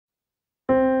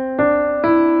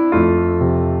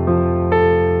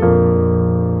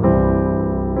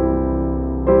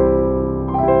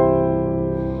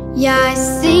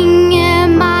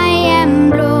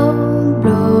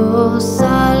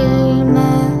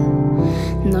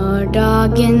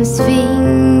dagens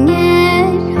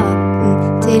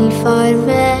fingerhatten til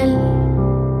farvel,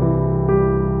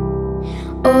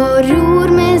 og ror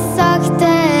med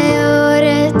sakte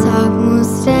åretak mot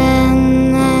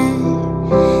strender.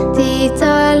 Dit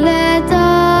alle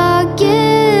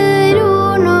dager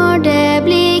ror når det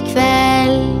blir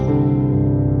kveld.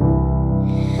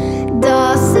 Da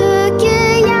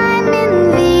søker jeg min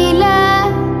hvile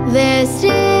ved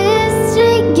stridets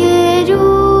trygge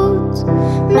rot,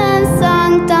 mens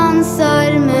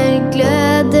sankthansarmer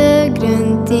gløder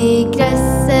grønt i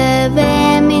gresset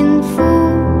ved min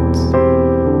fot.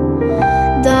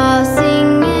 Da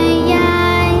synger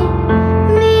jeg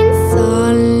min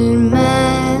salme.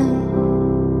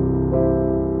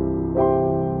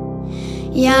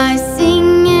 Jeg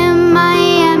synger meg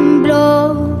en blå,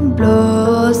 blå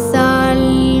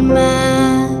salme,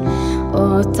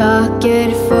 og takker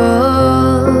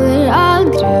for all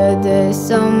grøde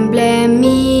som ble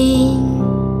min.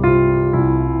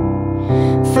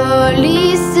 For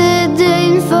lyse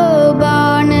døgn, for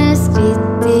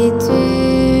barneskritt i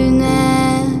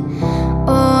tunet,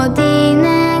 og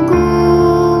dine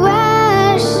gode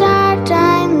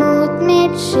skjærtegn mot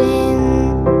mitt skinn.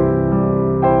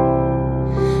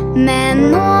 Men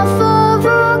nå for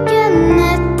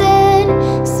våkenetter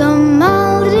som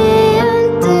aldri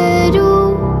unte ro,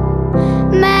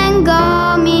 men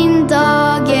ga min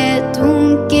dag et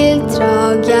dunkelt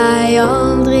drag jeg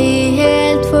aldri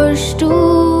helt forstod.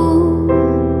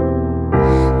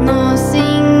 Nå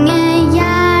synger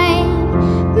jeg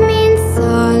min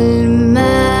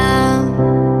salme.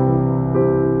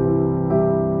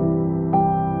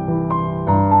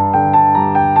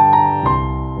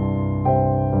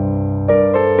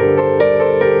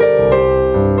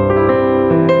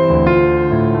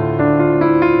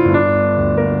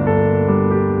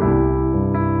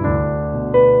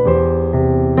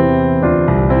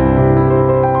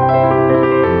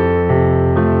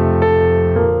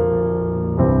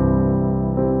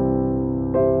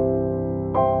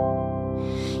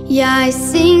 Jeg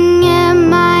synger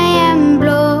meg en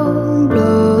blå,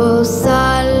 blå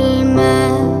salme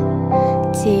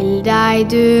til deg,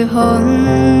 du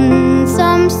hånd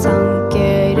som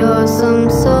sanker og som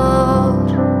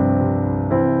sår,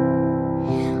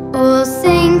 og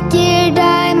senker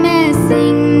deg med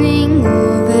signing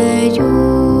over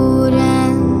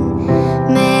jorden,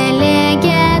 med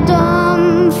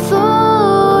legedom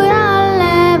for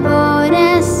alle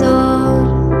våre sår.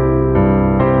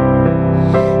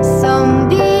 Som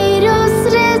byr oss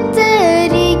rette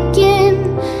ryggen,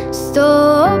 stå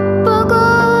opp og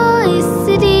gå i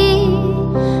strid,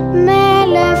 med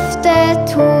løftet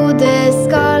hode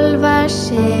skal hver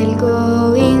sjel gå